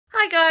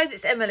Hi guys,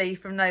 it's Emily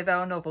from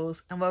Novelle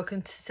Novels and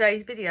welcome to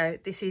today's video.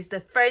 This is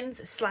the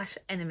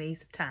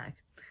Friends/Enemies tag.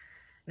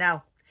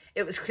 Now,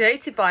 it was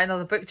created by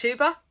another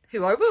booktuber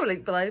who I will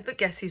link below, but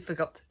guess who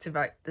forgot to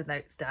write the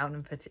notes down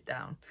and put it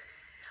down.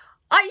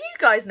 You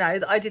guys know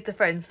that I did the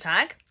Friends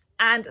tag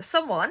and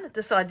someone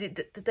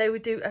decided that they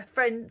would do a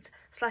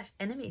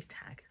Friends/Enemies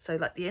tag. So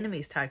like the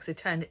enemies tag, so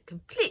turn it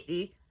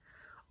completely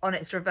on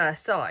its reverse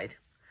side.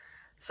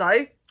 So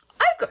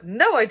I've got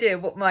no idea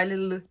what my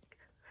little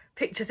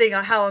picture thing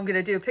or how I'm going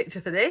to do a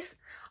picture for this.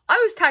 I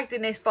was tagged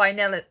in this by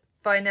Nell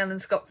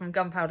and Scott from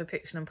Gunpowder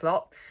Fiction and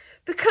Plot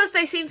because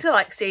they seem to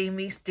like seeing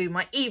me do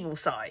my evil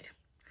side.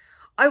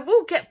 I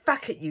will get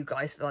back at you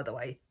guys, by the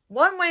way.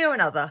 One way or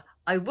another,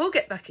 I will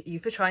get back at you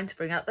for trying to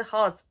bring out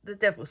the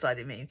devil side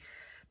in me,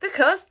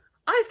 because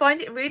I find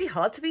it really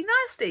hard to be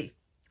nasty.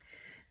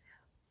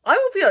 I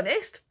will be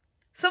honest,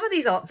 some of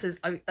these answers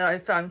I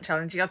found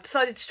challenging. I've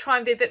decided to try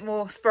and be a bit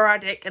more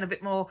sporadic and a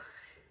bit more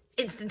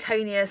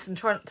instantaneous and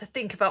try not to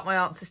think about my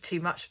answers too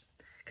much,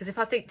 because if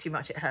I think too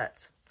much it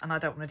hurts and I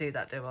don't want to do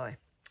that, do I?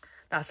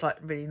 That's like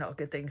really not a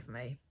good thing for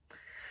me.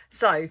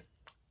 So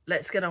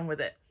let's get on with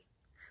it.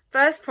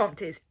 First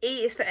prompt is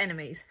E is for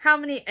enemies. How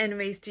many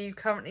enemies do you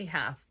currently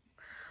have?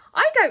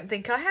 I don't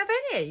think I have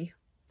any.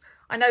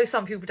 I know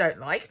some people don't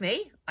like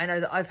me. I know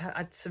that I've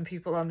had some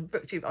people on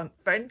BookTube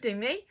unfriending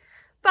me,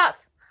 but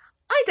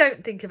I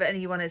don't think of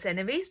anyone as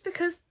enemies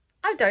because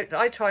I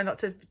try not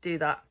to do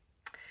that.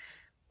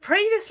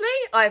 Previously,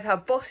 I've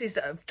had bosses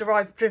that have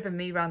driven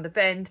me around the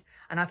bend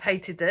and I've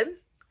hated them.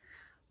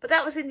 But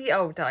that was in the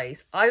old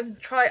days. I'm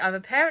a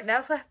parent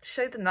now, so I have to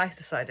show the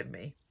nicer side of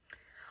me.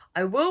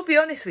 I will be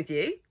honest with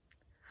you.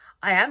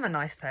 I am a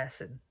nice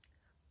person.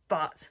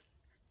 But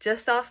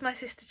just ask my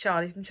sister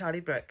Charlie from Charlie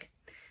Brooke.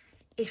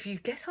 If you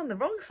get on the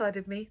wrong side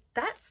of me,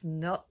 that's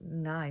not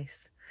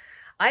nice.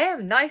 I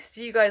am nice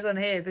to you guys on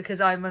here because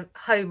I'm at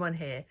home on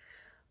here.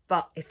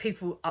 But if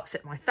people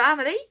upset my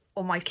family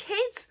or my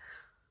kids,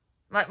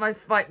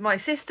 like my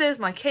sisters,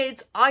 my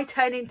kids, I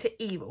turn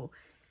into evil.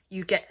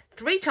 You get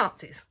 3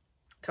 chances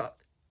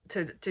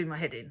to do my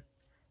head in.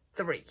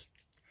 3.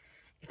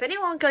 If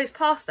anyone goes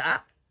past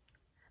that,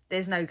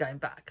 there's no going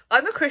back.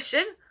 I'm a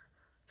Christian,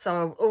 so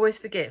I'll always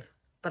forgive,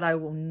 but I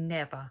will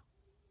never,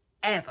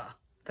 ever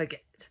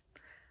forget.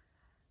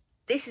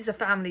 This is a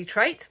family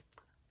trait.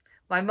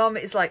 My mum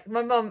is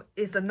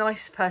the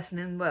nicest person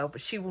in the world,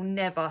 but she will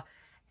never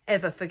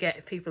ever forget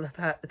if people have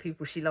hurt the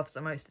people she loves the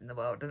most in the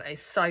world, and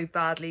it's so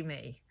badly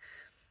me.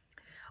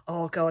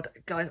 Oh God,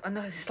 guys, I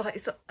know is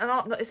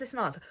this an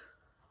answer?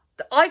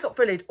 I got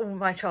bullied all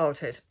my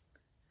childhood.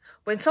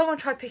 When someone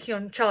tried picking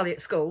on Charlie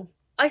at school,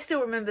 I still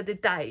remember this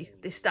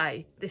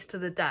to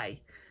the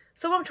day.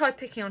 Someone tried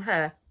picking on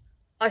her,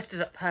 I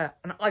stood up for her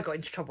and I got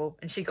into trouble,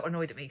 and she got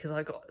annoyed at me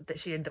because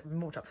she ended up in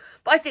more trouble.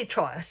 But I did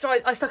try.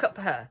 I stuck up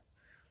for her.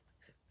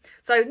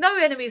 So no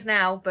enemies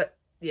now, but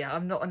yeah,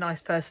 I'm not a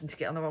nice person to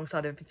get on the wrong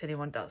side of if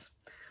anyone does.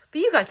 But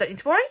you guys don't need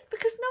to worry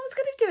because no one's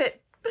going to do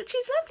it. But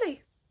she's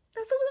lovely.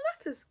 That's all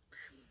that matters.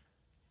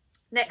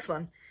 Next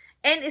one.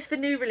 N is for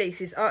new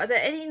releases. Are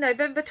there any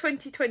November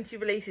 2020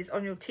 releases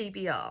on your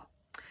TBR?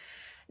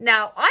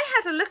 Now, I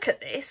had a look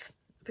at this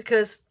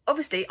because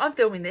obviously I'm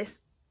filming this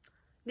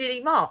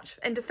nearly March,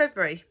 end of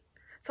February.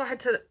 So I had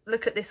to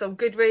look at this on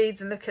Goodreads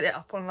and look at it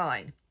up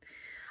online.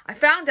 I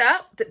found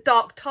out that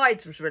Dark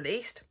Tides was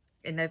released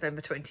in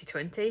November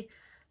 2020.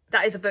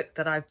 That is a book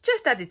that I've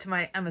just added to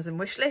my Amazon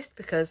wishlist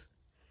because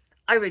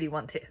I really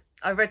want it.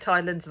 I read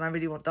Tidelands and I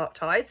really want Dark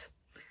Tides.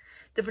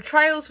 The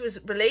Betrayals was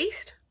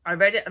released. I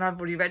read it and I've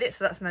already read it,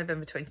 so that's a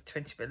November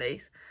 2020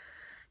 release.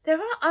 There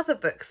are other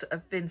books that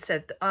have been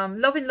said.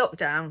 Love in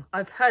Lockdown.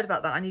 I've heard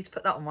about that. I need to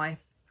put that on my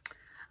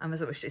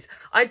Amazon wishlist.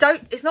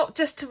 It's not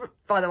just to,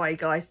 by the way,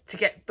 guys, to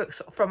get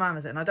books from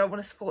Amazon. I don't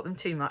want to support them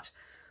too much.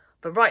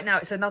 But right now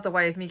it's another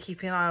way of me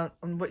keeping an eye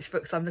on which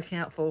books I'm looking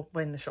out for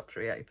when the shops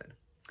reopen.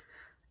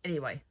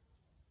 Anyway.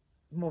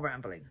 More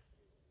rambling.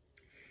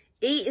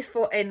 E is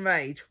for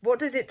enrage. What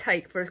does it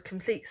take for a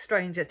complete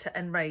stranger to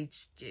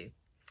enrage you?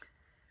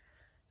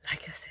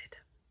 Like I said,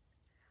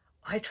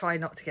 I try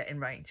not to get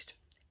enraged.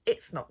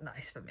 It's not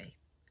nice for me.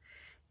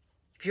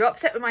 If you're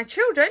upset with my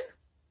children,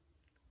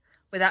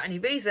 without any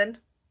reason,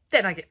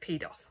 then I get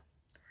peed off.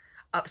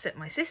 Upset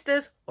my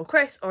sisters, or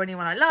Chris, or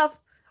anyone I love,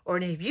 or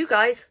any of you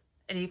guys,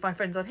 any of my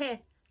friends on here,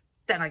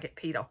 then I get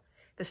peed off.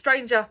 If a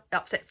stranger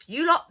upsets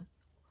you lot,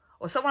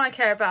 or someone I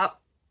care about,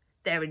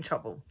 they're in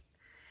trouble.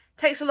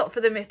 It takes a lot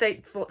for them if they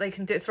thought they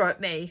can throw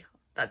at me.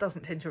 That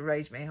doesn't tend to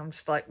enrage me. I'm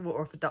just like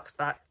water off a duck's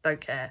back, don't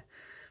care.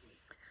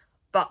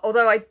 But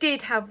although I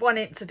did have one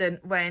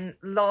incident when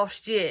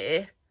last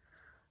year,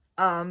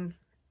 when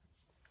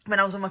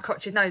I was on my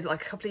crutches, no,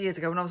 like a couple of years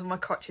ago when I was on my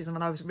crutches and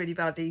when I was really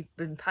badly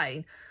in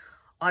pain,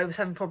 I was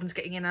having problems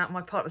getting in and out of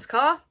my partner's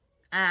car,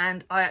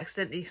 and I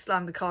accidentally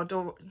slammed the car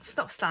door. It's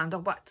not slammed, I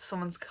whacked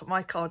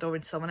my car door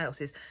into someone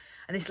else's,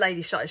 and this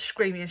lady started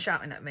screaming and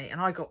shouting at me, and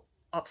I got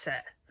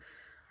upset.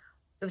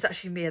 It was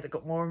actually Mia that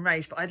got more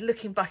enraged, but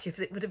looking back, if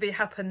it would have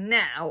happened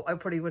now, I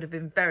probably would have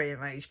been very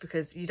enraged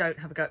because you don't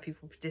have a go at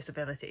people with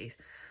disabilities.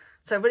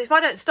 So, but if I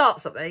don't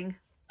start something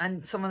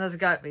and someone has a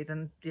go at me,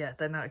 then yeah,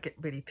 then I get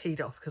really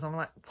peed off because I'm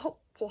like,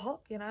 what,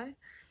 you know?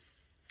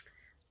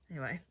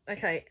 Anyway,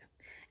 okay.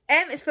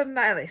 M is for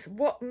Malice.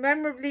 What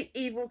memorably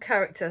evil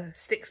character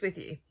sticks with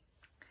you?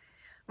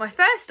 My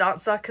first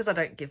answer, because I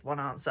don't give one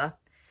answer,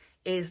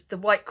 is the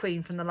White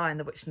Queen from The Lion,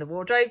 the Witch and the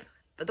Wardrobe.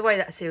 But the way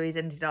that series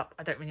ended up,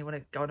 I don't really want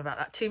to go on about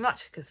that too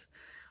much because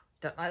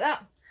I don't like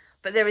that.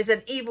 But there is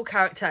an evil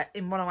character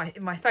in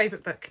my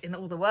favourite book in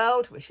all the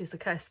world, which is The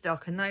Cursed,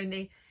 Dark and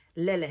Lonely,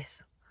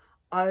 Lilith.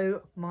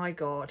 Oh my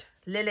god.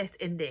 Lilith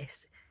in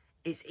this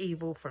is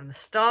evil from the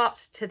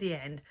start to the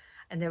end.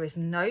 And there is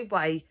no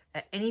way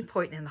at any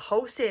point in the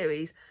whole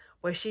series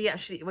where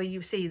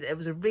you see that there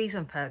was a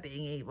reason for her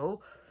being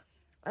evil.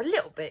 A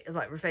little bit of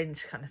like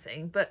revenge kind of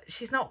thing, but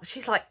she's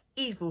like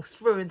evil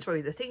through and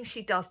through. The things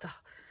she does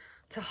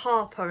to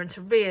Harper and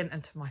to Rian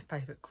and to my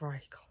favourite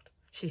Grey. God,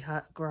 she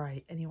hurt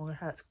Grey. Anyone who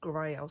hurts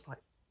Grey, I was like,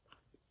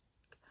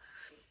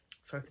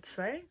 sorry for the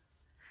swearing,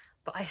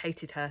 but I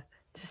hated her.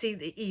 To see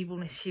the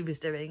evilness she was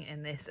doing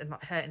in this and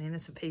like hurting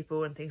innocent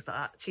people and things like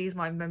that. She's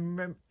my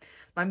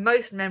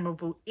most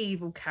memorable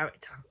evil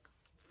character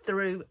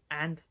through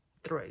and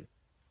through.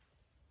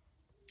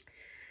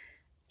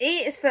 E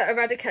is for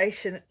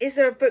eradication. Is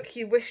there a book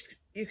you wish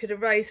you could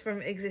erase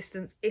from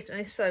existence? If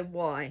so,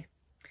 why?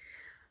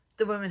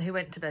 The Woman Who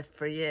Went to Bed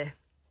for a Year.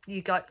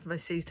 You Got It by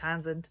Sue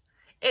Townsend.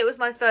 It was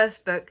my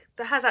first book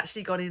that has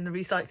actually gone in the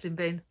recycling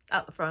bin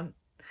at the front.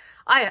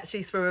 I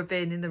actually threw a book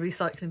in the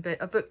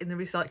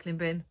recycling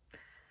bin.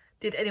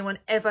 Did anyone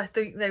ever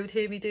think they would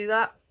hear me do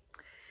that?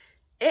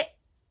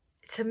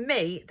 To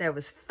me, there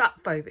was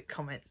fat-phobic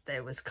comments.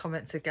 There was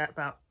comments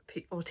about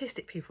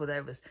autistic people.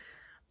 There was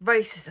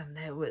racism.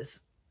 There was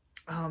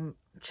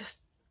just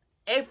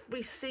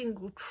every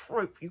single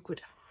trope you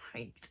could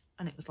hate.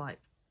 And it was like,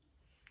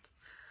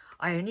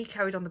 I only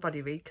carried on the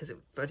buddy read because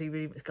buddy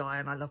read was Gaia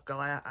and I love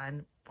Gaia,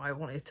 and I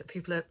wanted to,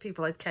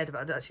 people I cared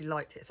about actually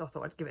liked it, so I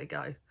thought I'd give it a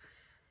go.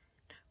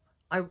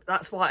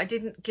 That's why I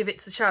didn't give it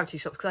to the charity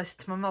shops, because I said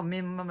to my mum, me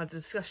and my mum had a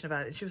discussion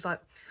about it, and she was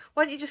like,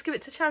 why don't you just give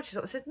it to the charity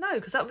shop? I said, no,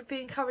 because that would be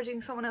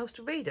encouraging someone else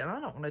to read it, and I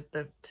don't want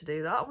to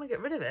do that. I want to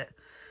get rid of it.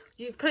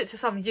 You put it to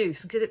some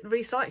use and get it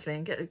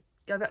recycling and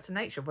go back to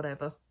nature,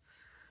 whatever.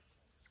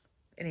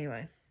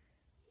 Anyway.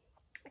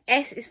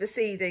 S is for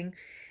seething.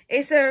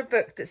 Is there a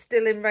book that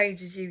still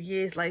enrages you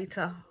years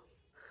later?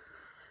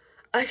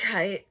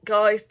 Okay,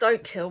 guys,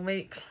 don't kill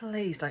me.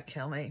 Please don't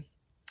kill me.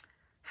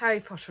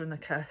 Harry Potter and the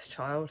Cursed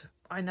Child.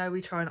 I know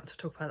we try not to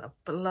talk about that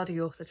bloody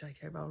author,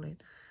 J.K. Rowling.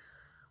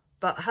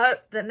 But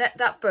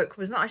that book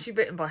was not actually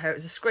written by her.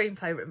 It was a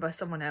screenplay written by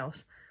someone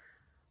else.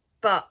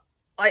 But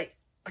I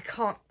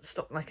can't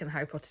stop liking the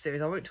Harry Potter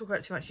series. I won't talk about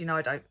it too much, you know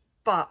I don't.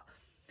 But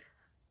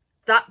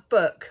that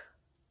book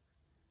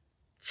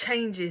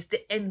changes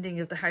the ending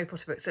of the Harry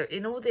Potter book. So at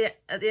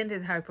the end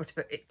of the Harry Potter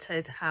book, it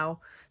said how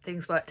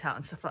things worked out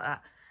and stuff like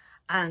that.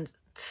 And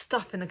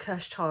stuff in The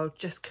Cursed Child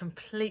just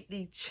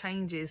completely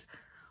changes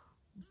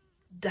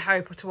the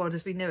Harry Potter world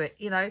as we knew it.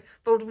 You know,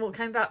 Voldemort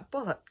came back,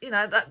 bother. You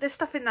know, there's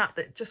stuff in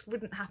that just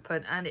wouldn't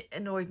happen, and it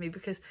annoyed me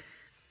because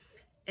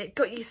it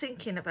got you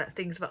thinking about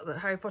things about the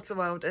Harry Potter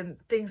world and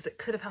things that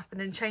could have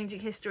happened and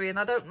changing history. And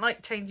I don't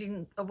like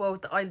changing a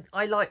world that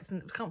I liked and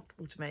it was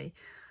comfortable to me.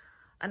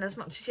 And as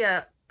much as,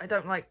 yeah, I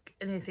don't like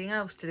anything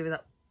else to do with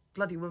that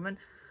bloody woman,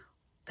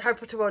 the Harry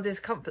Potter world is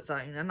a comfort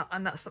zone,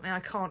 and that's something I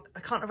can't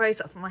erase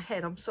that from my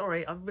head. I'm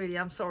sorry, I really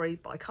am sorry,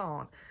 but I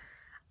can't.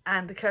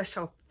 And The Cursed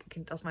Child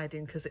does my head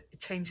in because it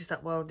changes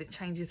that world, it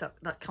changes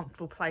that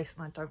comfortable place,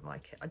 and I don't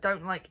like it. I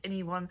don't like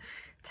anyone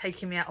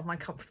taking me out of my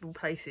comfortable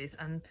places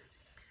and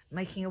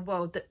making a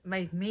world that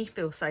made me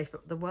feel safe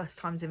at the worst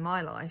times in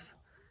my life,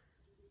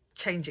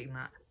 changing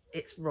that.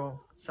 It's wrong.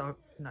 So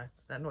no,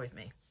 that annoyed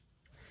me.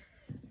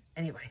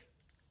 Anyway,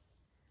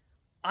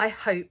 I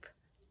hope,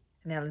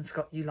 Nell and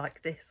Scott, you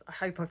like this. I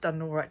hope I've done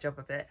an alright job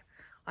of it.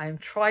 I am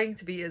trying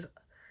to be as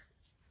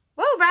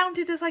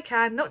well-rounded as I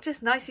can, not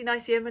just nicey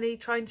Emily,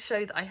 trying to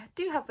show that I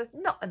do have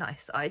not a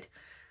nice side,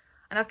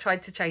 and I've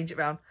tried to change it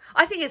around.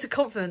 I think it's a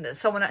compliment that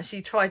someone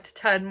actually tried to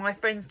turn my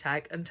friend's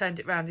tag and turned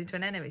it round into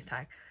an enemy's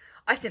tag.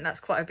 I think that's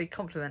quite a big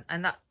compliment,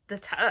 and that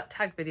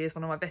tag video is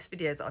one of my best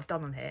videos that I've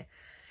done on here.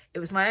 It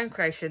was my own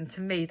creation.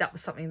 To me, that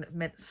was something that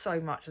meant so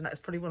much, and that's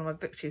probably one of my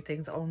BookTube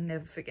things that I'll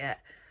never forget.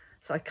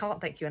 So I can't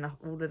thank you enough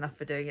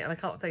for doing it, and I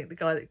can't thank the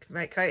guy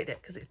that created it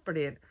because it's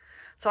brilliant.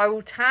 So I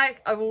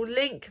will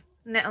link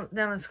Nell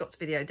and Scott's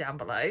video down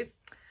below.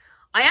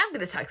 I am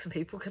going to tag some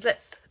people because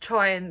let's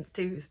try and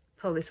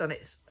pull this on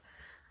its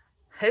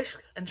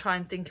hook and try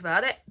and think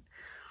about it.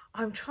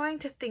 I'm trying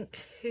to think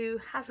who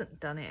hasn't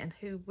done it and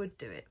who would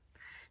do it.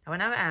 Now I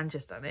know Ange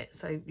has done it,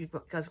 so you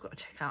guys have got to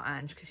check out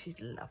Ange because she's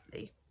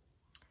lovely.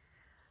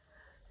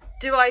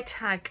 Do I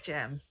tag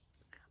Gem?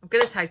 I'm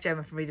going to tag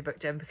Gemma from Read a Book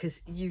Gem because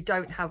you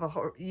don't have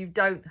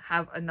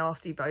a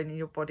nasty bone in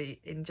your body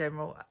in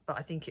general, but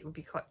I think it would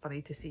be quite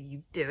funny to see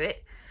you do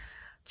it.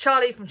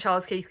 Charlie from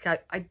Charles Keithcote,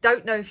 I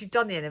don't know if you've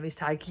done the enemies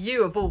tag.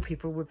 You of all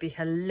people would be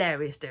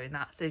hilarious doing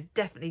that, so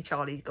definitely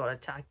Charlie's got to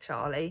tag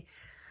Charlie.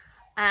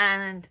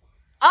 And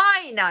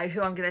I know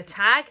who I'm going to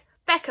tag.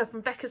 Becca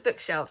from Becca's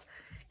Bookshelves.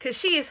 Because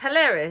she is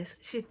hilarious.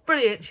 She's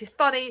brilliant. She's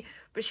funny.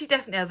 But she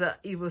definitely has an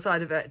evil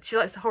side of it. She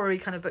likes the horror-y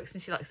kind of books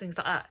and she likes things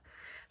like that.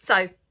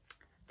 So,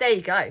 there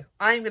you go.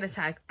 I'm going to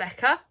tag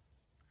Becca,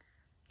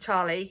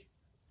 Charlie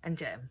and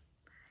Jem.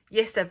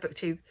 Yes, they're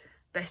BookTube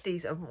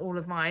besties of all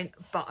of mine,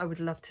 but I would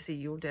love to see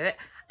you all do it.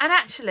 And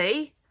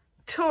actually,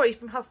 Tori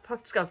from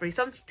Hufflepuff Discovery.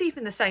 So I'm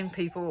keeping the same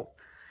people.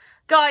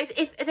 Guys,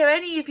 if there are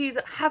any of you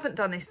that haven't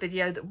done this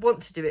video that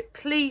want to do it,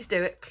 please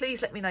do it.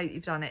 Please let me know that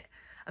you've done it.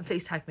 And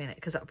please tag me in it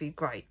because that would be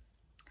great.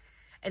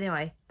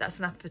 Anyway, that's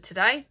enough for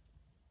today.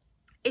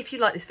 If you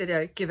like this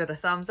video, give it a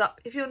thumbs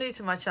up. If you're new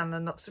to my channel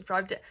and not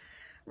subscribed yet,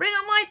 ring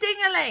on my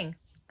ding-a-ling.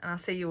 And I'll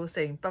see you all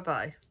soon.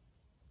 Bye-bye.